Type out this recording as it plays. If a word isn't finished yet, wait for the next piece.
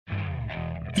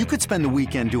You could spend the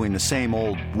weekend doing the same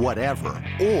old whatever,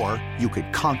 or you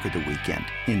could conquer the weekend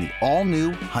in the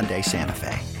all-new Hyundai Santa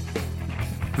Fe.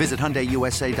 Visit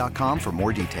HyundaiUSA.com for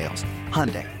more details.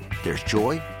 Hyundai, there's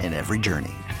joy in every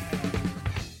journey.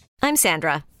 I'm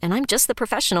Sandra, and I'm just the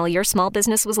professional your small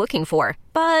business was looking for.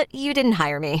 But you didn't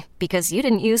hire me because you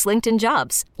didn't use LinkedIn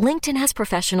Jobs. LinkedIn has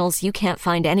professionals you can't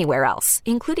find anywhere else,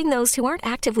 including those who aren't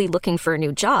actively looking for a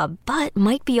new job, but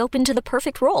might be open to the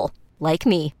perfect role, like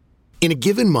me. In a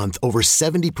given month, over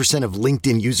 70% of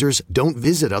LinkedIn users don't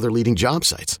visit other leading job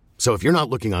sites. So if you're not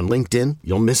looking on LinkedIn,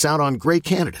 you'll miss out on great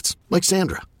candidates like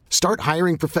Sandra. Start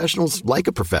hiring professionals like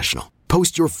a professional.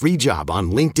 Post your free job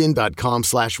on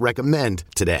linkedin.com/recommend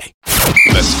today.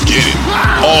 Let's get it.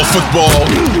 All football,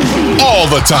 all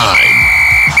the time.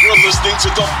 You're listening to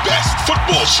the best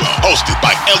football show hosted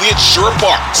by Elliot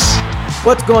Shore-Parks.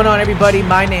 What's going on, everybody?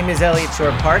 My name is Elliot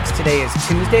Shore-Parks. Today is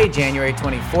Tuesday, January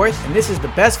 24th, and this is the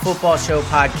Best Football Show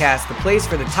podcast, the place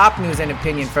for the top news and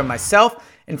opinion from myself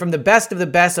and from the best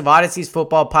of Odyssey's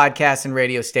football podcasts and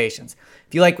radio stations.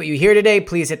 If you like what you hear today,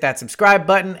 please hit that subscribe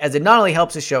button, as it not only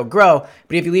helps the show grow,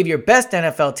 but if you leave your best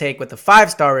NFL take with a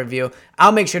 5-star review,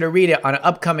 I'll make sure to read it on an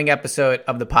upcoming episode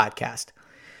of the podcast.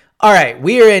 All right,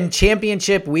 we are in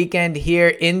championship weekend here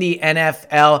in the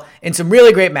NFL and some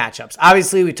really great matchups.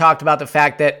 Obviously, we talked about the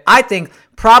fact that I think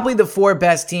probably the 4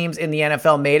 best teams in the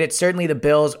NFL made it. Certainly the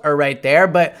Bills are right there,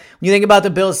 but when you think about the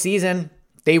Bills season,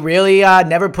 they really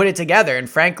never put it together. And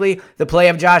frankly, the play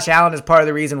of Josh Allen is part of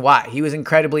the reason why. He was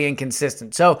incredibly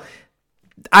inconsistent. So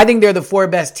I think they're the 4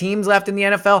 best teams left in the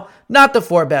NFL, not the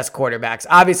 4 best quarterbacks.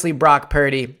 Obviously, Brock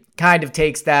Purdy kind of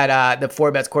takes that the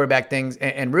 4 best quarterback things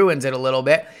and ruins it a little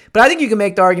bit. But I think you can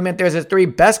make the argument there's the 3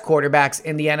 best quarterbacks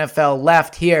in the NFL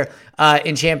left here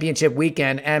in championship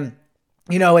weekend. And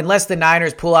unless the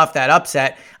Niners pull off that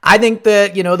upset, I think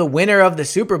the winner of the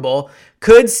Super Bowl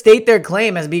could state their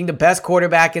claim as being the best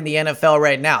quarterback in the NFL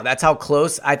right now. That's how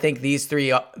close I think these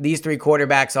three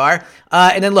quarterbacks are.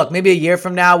 And then look, maybe a year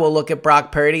from now, we'll look at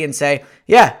Brock Purdy and say,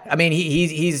 yeah, I mean,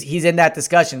 he's in that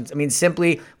discussion. I mean,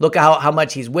 simply look at how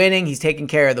much he's winning. He's taking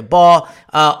care of the ball,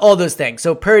 all those things.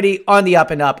 So Purdy on the up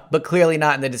and up, but clearly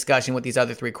not in the discussion with these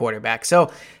other 3 quarterbacks.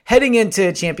 So heading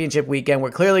into championship weekend,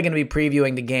 we're clearly going to be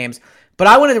previewing the games. But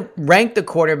I want to rank the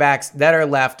quarterbacks that are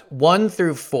left 1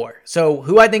 through 4. So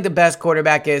who I think the best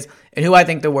quarterback is and who I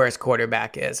think the worst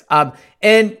quarterback is.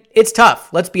 And it's tough.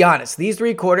 Let's be honest. These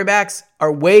 3 quarterbacks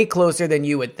are way closer than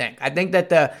you would think. I think that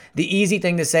the easy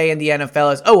thing to say in the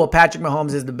NFL is, oh, well, Patrick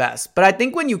Mahomes is the best. But I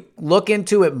think when you look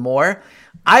into it more,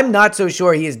 I'm not so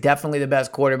sure he is definitely the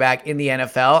best quarterback in the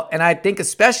NFL. And I think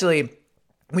especially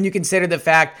when you consider the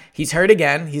fact he's hurt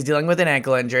again, he's dealing with an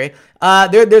ankle injury,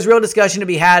 there's real discussion to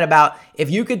be had about if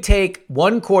you could take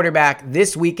one quarterback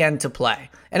this weekend to play.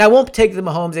 And I won't take the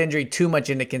Mahomes injury too much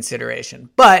into consideration,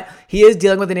 but he is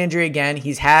dealing with an injury again.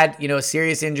 He's had, a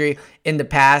serious injury in the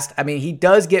past. I mean, he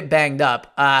does get banged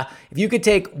up. If you could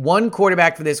take one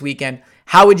quarterback for this weekend,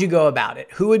 how would you go about it?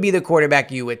 Who would be the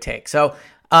quarterback you would take? So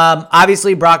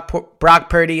obviously, Brock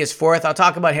Purdy is 4th. I'll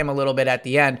talk about him a little bit at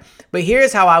the end. But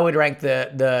here's how I would rank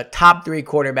the top 3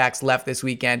 quarterbacks left this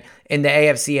weekend in the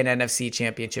AFC and NFC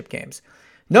championship games.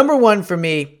 Number 1 for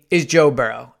me is Joe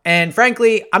Burrow. And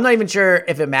frankly, I'm not even sure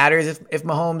if it matters if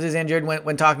Mahomes is injured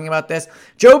when talking about this.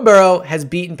 Joe Burrow has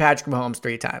beaten Patrick Mahomes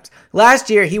 3 times. Last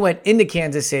year, he went into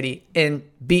Kansas City and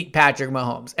beat Patrick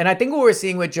Mahomes. And I think what we're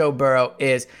seeing with Joe Burrow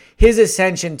is his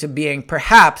ascension to being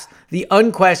perhaps the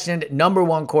unquestioned number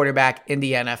 1 quarterback in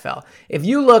the NFL. If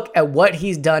you look at what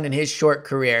he's done in his short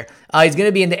career, he's going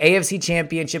to be in the AFC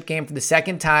Championship game for the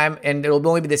 2nd time, and it'll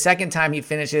only be the 2nd time he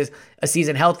finishes a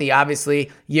season healthy. Obviously,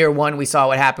 year 1, we saw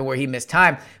what happened where he missed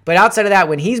time. But outside of that,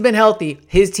 when he's been healthy,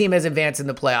 his team has advanced in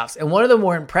the playoffs. And one of the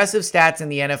more impressive stats in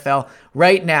the NFL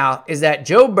right now is that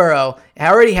Joe Burrow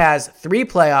already has 3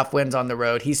 playoff wins on the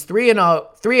road. He's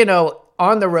 3-0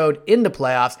 on the road in the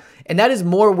playoffs, and that is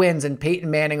more wins than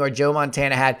Peyton Manning or Joe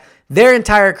Montana had their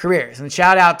entire careers. And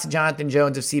shout out to Jonathan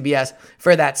Jones of CBS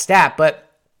for that stat. But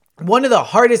one of the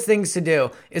hardest things to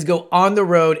do is go on the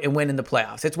road and win in the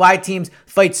playoffs. It's why teams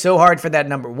fight so hard for that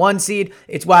number 1 seed.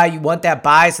 It's why you want that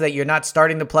bye so that you're not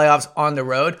starting the playoffs on the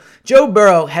road. Joe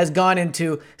Burrow has gone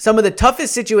into some of the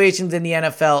toughest situations in the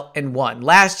NFL and won.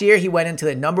 Last year, he went into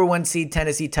the number 1 seed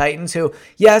Tennessee Titans, who,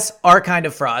 yes, are kind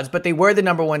of frauds, but they were the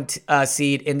number 1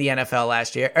 seed in the NFL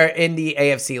last year, or in the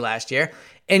AFC last year.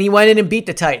 And he went in and beat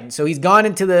the Titans. So he's gone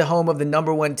into the home of the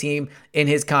number 1 team in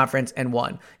his conference and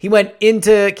won. He went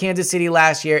into Kansas City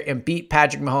last year and beat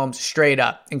Patrick Mahomes straight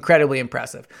up. Incredibly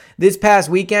impressive. This past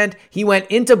weekend, he went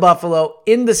into Buffalo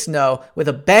in the snow with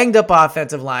a banged up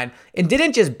offensive line and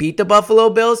didn't just beat the Buffalo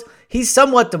Bills. he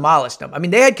somewhat demolished them. I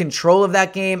mean, they had control of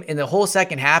that game in the whole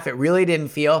second half. It really didn't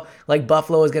feel like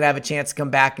Buffalo was going to have a chance to come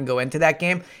back and go into that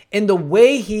game. And the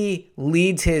way he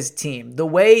leads his team, the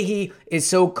way he is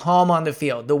so calm on the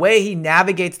field, the way he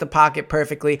navigates the pocket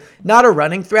perfectly, not a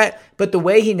running threat, but the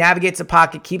way he navigates the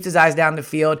pocket, keeps his eyes down the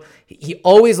field. He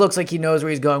always looks like he knows where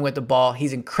he's going with the ball.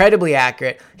 He's incredibly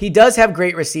accurate. He does have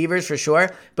great receivers for sure,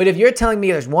 but if you're telling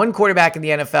me there's one quarterback in the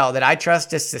NFL that I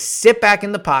trust just to sit back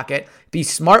in the pocket, be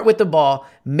smart with the ball,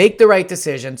 make the right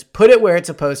decisions, put it where it's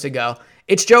supposed to go,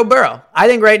 it's Joe Burrow. I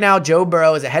think right now Joe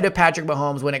Burrow is ahead of Patrick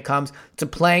Mahomes when it comes to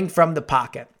playing from the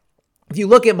pocket. If you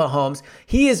look at Mahomes,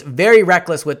 he is very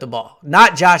reckless with the ball.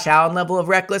 Not Josh Allen level of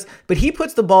reckless, but he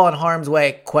puts the ball in harm's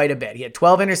way quite a bit. He had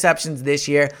 12 interceptions this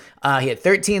year. He had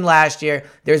 13 last year.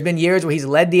 There's been years where he's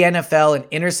led the NFL in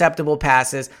interceptable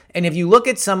passes. And if you look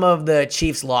at some of the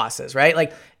Chiefs' losses, right?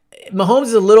 Like Mahomes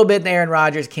is a little bit in the Aaron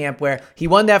Rodgers camp where he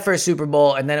won that first Super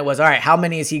Bowl and then it was, all right, how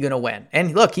many is he going to win?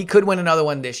 And look, he could win another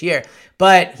one this year,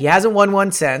 but he hasn't won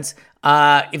one since.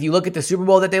 If you look at the Super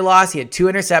Bowl that they lost, he had 2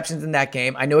 interceptions in that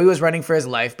game. I know he was running for his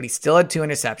life, but he still had 2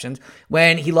 interceptions.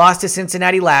 When he lost to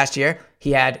Cincinnati last year,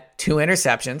 he had 2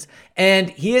 interceptions.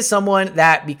 And he is someone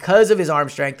that, because of his arm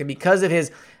strength and because of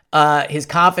his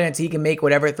confidence, he can make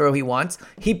whatever throw he wants.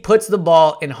 He puts the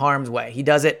ball in harm's way. He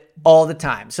does it all the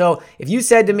time. So if you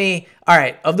said to me, all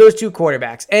right, of those 2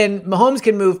 quarterbacks, and Mahomes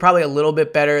can move probably a little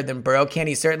bit better than Burrow can.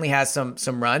 He certainly has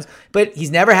some runs, but he's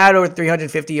never had over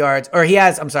 350 yards, or he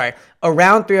has,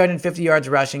 around 350 yards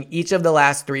rushing each of the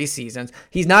last 3 seasons.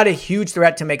 He's not a huge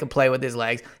threat to make a play with his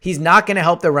legs. He's not going to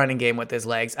help the running game with his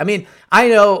legs. I mean, I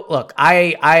know, look,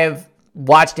 I have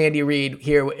watched Andy Reid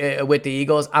here with the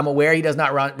Eagles. I'm aware he does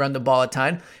not run the ball a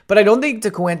ton, but I don't think it's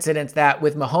a coincidence that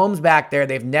with Mahomes back there,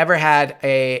 they've never had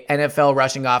a NFL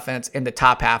rushing offense in the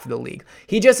top half of the league.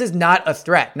 He just is not a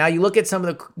threat. Now you look at some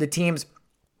of the teams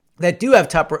that do have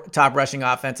top rushing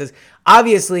offenses.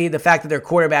 Obviously, the fact that their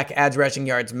quarterback adds rushing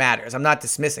yards matters. I'm not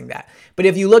dismissing that. But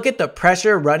if you look at the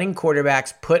pressure running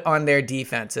quarterbacks put on their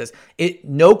defenses, it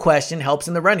no question helps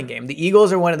in the running game. The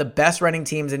Eagles are one of the best running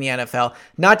teams in the NFL,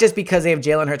 not just because they have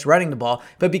Jalen Hurts running the ball,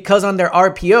 but because on their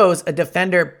RPOs, a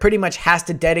defender pretty much has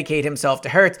to dedicate himself to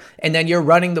Hurts, and then you're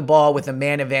running the ball with a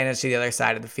man advantage to the other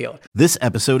side of the field. This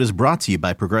episode is brought to you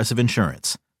by Progressive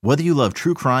Insurance. Whether you love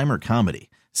true crime or comedy,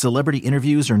 celebrity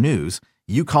interviews or news,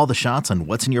 you call the shots on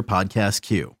what's in your podcast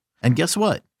queue. And guess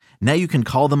what? Now you can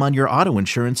call them on your auto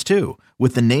insurance too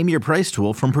with the Name Your Price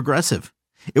tool from Progressive.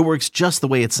 It works just the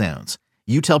way it sounds.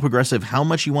 You tell Progressive how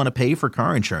much you want to pay for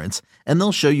car insurance, and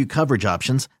they'll show you coverage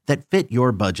options that fit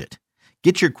your budget.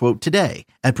 Get your quote today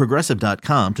at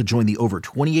Progressive.com to join the over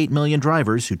 28 million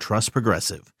drivers who trust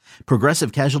Progressive.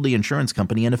 Progressive Casualty Insurance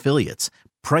Company and Affiliates.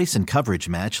 Price and coverage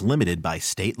match limited by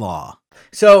state law.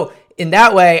 So in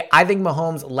that way, I think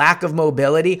Mahomes' lack of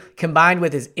mobility combined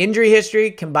with his injury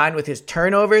history, combined with his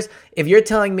turnovers, if you're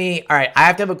telling me, all right, I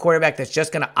have to have a quarterback that's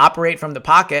just going to operate from the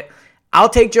pocket, I'll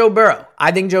take Joe Burrow.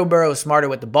 I think Joe Burrow is smarter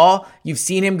with the ball. You've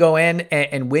seen him go in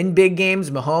and win big games.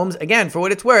 Mahomes, again, for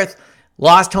what it's worth,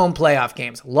 lost home playoff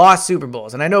games, lost Super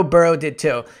Bowls. And I know Burrow did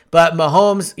too, but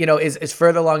Mahomes, is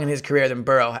further along in his career than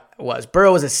Burrow was.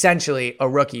 Burrow was essentially a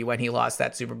rookie when he lost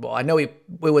that Super Bowl. I know it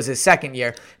was his second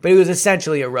year, but he was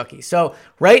essentially a rookie. So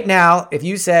right now, if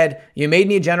you said you made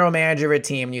me a general manager of a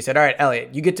team and you said, all right,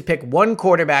 Elliot, you get to pick one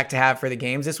quarterback to have for the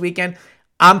games this weekend,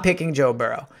 I'm picking Joe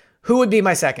Burrow. Who would be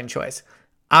my second choice?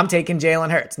 I'm taking Jalen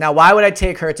Hurts. Now, why would I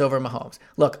take Hurts over Mahomes?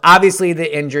 Look, obviously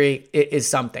the injury is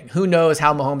something. Who knows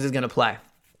how Mahomes is going to play?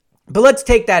 But let's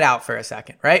take that out for a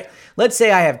second, right? Let's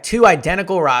say I have 2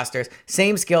 identical rosters,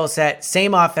 same skill set,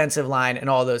 same offensive line, and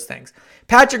all those things.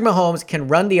 Patrick Mahomes can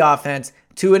run the offense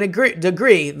to a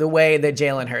degree the way that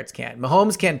Jalen Hurts can.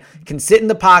 Mahomes can sit in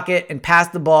the pocket and pass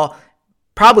the ball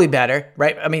probably better,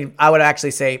 right? I mean, I would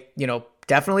actually say,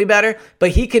 definitely better,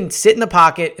 but he can sit in the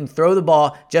pocket and throw the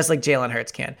ball just like Jalen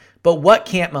Hurts can. But what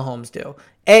can't Mahomes do?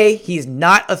 A, he's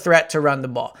not a threat to run the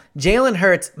ball. Jalen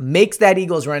Hurts makes that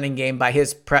Eagles running game by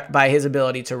his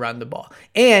ability to run the ball.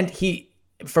 And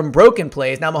from broken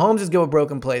plays, now Mahomes is good with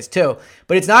broken plays too,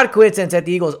 but it's not a coincidence that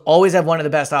the Eagles always have one of the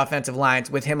best offensive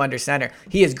lines with him under center.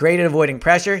 He is great at avoiding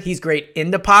pressure. He's great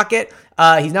in the pocket.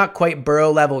 He's not quite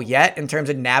Burrow level yet in terms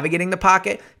of navigating the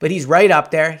pocket, but he's right up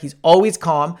there. He's always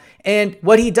calm. And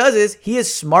what he does is he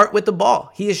is smart with the ball.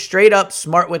 He is straight up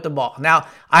smart with the ball. Now,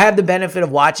 I have the benefit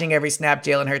of watching every snap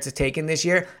Jalen Hurts has taken this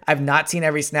year. I've not seen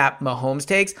every snap Mahomes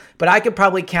takes, but I could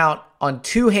probably count on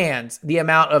 2 hands the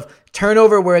amount of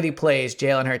turnover-worthy plays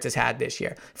Jalen Hurts has had this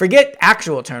year. Forget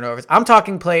actual turnovers. I'm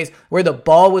talking plays where the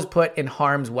ball was put in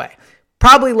harm's way.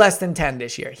 Probably less than 10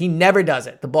 this year. He never does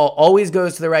it. The ball always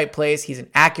goes to the right place. He's an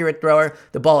accurate thrower.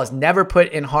 The ball is never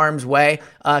put in harm's way,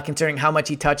 considering how much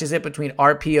he touches it between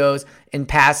RPOs and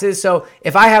passes. So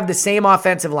if I have the same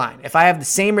offensive line, if I have the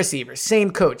same receivers, same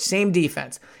coach, same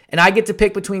defense, and I get to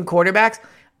pick between quarterbacks,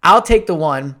 I'll take the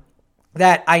one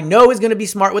that I know is going to be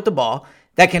smart with the ball,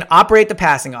 that can operate the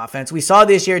passing offense. We saw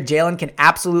this year Jalen can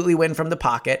absolutely win from the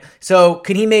pocket. So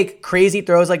can he make crazy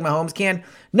throws like Mahomes can?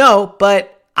 No,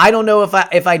 but I don't know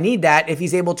if I need that if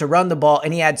he's able to run the ball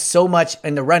and he adds so much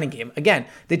in the running game. Again,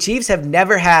 the Chiefs have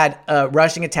never had a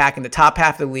rushing attack in the top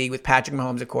half of the league with Patrick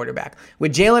Mahomes at quarterback.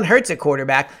 With Jalen Hurts at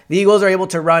quarterback, the Eagles are able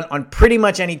to run on pretty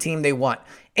much any team they want.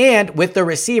 And with the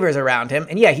receivers around him,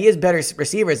 and yeah, he has better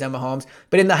receivers than Mahomes,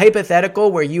 but in the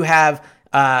hypothetical where you have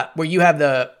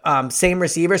the same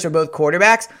receivers for both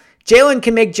quarterbacks, Jalen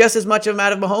can make just as much of them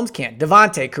out of Mahomes can.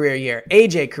 Devontae, career year.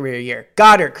 AJ, career year.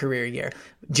 Goddard, career year.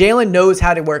 Jalen knows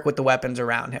how to work with the weapons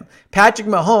around him. Patrick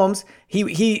Mahomes,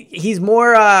 he's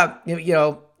more,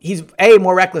 he's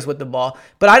more reckless with the ball,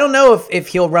 but I don't know if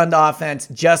he'll run the offense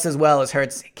just as well as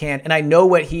Hurts can. And I know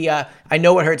what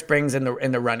Hurts brings in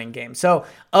the running game. So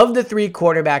of the three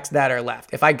quarterbacks that are left,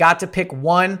 if I got to pick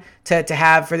one to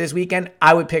have for this weekend,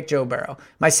 I would pick Joe Burrow.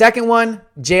 My second one,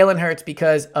 Jalen Hurts,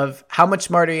 because of how much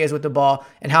smarter he is with the ball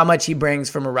and how much he brings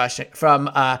from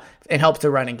and helps the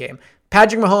running game.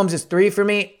 Patrick Mahomes is 3 for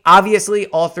me. Obviously,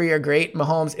 all 3 are great.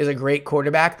 Mahomes is a great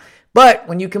quarterback. But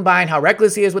when you combine how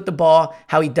reckless he is with the ball,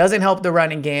 how he doesn't help the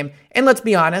running game, and let's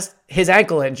be honest, his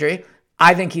ankle injury,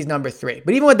 I think he's number 3.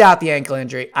 But even without the ankle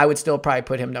injury, I would still probably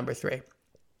put him number 3.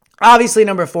 Obviously,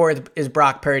 number 4 is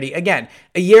Brock Purdy. Again,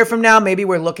 a year from now, maybe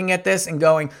we're looking at this and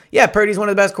going, yeah, Purdy's one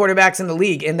of the best quarterbacks in the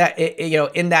league in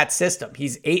that system.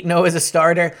 He's 8-0 as a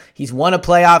starter. He's won a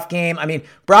playoff game. I mean,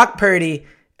 Brock Purdy,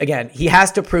 again, he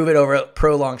has to prove it over a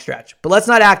prolonged stretch. But let's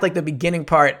not act like the beginning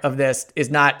part of this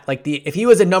is not like if he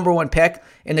was a number 1 pick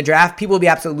in the draft, people would be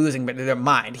absolutely losing their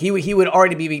mind. He would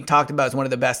already be being talked about as one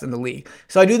of the best in the league.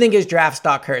 So I do think his draft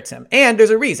stock hurts him. And there's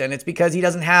a reason. It's because he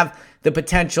doesn't have the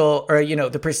potential or,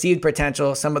 the perceived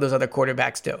potential some of those other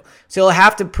quarterbacks do. So he'll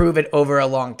have to prove it over a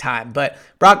long time. But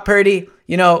Brock Purdy,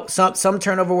 some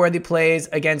turnover-worthy plays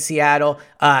against Seattle,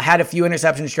 had a few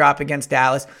interceptions drop against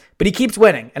Dallas, but he keeps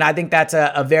winning. And I think that's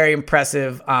a very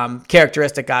impressive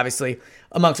characteristic, obviously,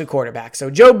 amongst a quarterback. So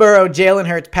Joe Burrow, Jalen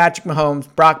Hurts, Patrick Mahomes,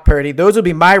 Brock Purdy, those will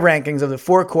be my rankings of the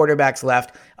 4 quarterbacks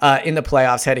left in the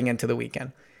playoffs heading into the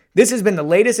weekend. This has been the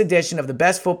latest edition of the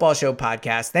Best Football Show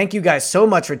podcast. Thank you guys so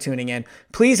much for tuning in.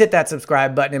 Please hit that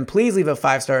subscribe button and please leave a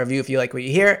 5-star review if you like what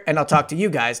you hear, and I'll talk to you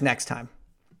guys next time.